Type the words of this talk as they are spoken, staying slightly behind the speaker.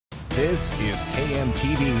This is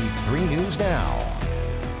KMTV 3 News Now.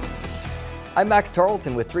 I'm Max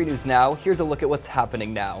Tarleton with 3 News Now. Here's a look at what's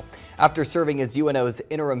happening now. After serving as UNO's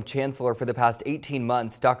interim chancellor for the past 18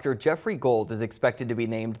 months, Dr. Jeffrey Gold is expected to be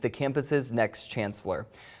named the campus's next chancellor.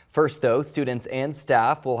 First, though, students and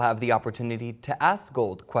staff will have the opportunity to ask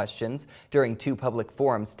Gold questions during 2 public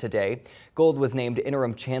forums today. Gold was named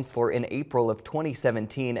interim chancellor in April of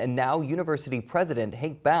 2017, and now University President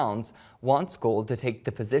Hank Bounds wants Gold to take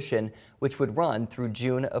the position, which would run through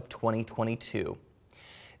June of 2022.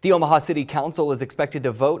 The Omaha City Council is expected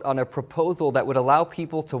to vote on a proposal that would allow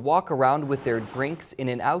people to walk around with their drinks in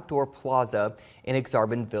an outdoor plaza in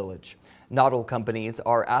Exarban Village. Noddle companies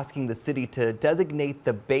are asking the city to designate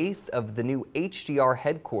the base of the new HDR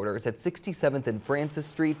headquarters at 67th and Francis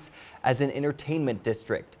Streets as an entertainment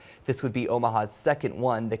district. This would be Omaha's second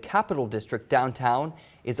one. The Capital District downtown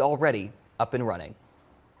is already up and running.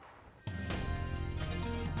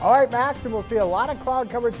 All right, Max, and we'll see a lot of cloud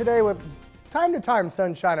cover today with time to time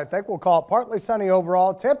sunshine. I think we'll call it partly sunny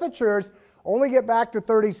overall. Temperatures only get back to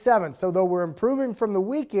 37. So though we're improving from the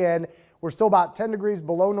weekend, we're still about 10 degrees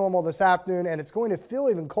below normal this afternoon, and it's going to feel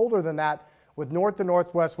even colder than that with north to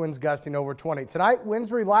northwest winds gusting over 20. Tonight,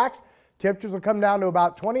 winds relax. Temperatures will come down to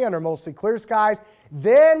about 20 under mostly clear skies.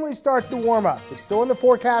 Then we start to warm up. It's still in the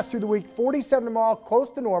forecast through the week. 47 tomorrow,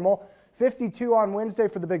 close to normal. 52 on Wednesday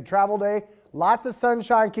for the big travel day. Lots of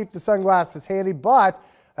sunshine. Keep the sunglasses handy, but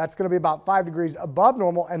that's going to be about 5 degrees above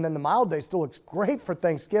normal, and then the mild day still looks great for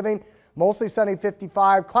Thanksgiving. Mostly sunny,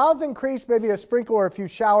 55. Clouds increase, maybe a sprinkle or a few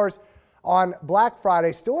showers on Black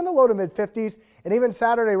Friday, still in the low to mid 50s, and even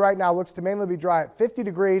Saturday right now looks to mainly be dry at 50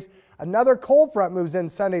 degrees. Another cold front moves in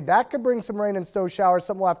Sunday. That could bring some rain and snow showers,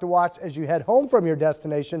 something we'll have to watch as you head home from your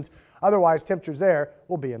destinations. Otherwise, temperatures there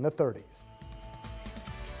will be in the 30s.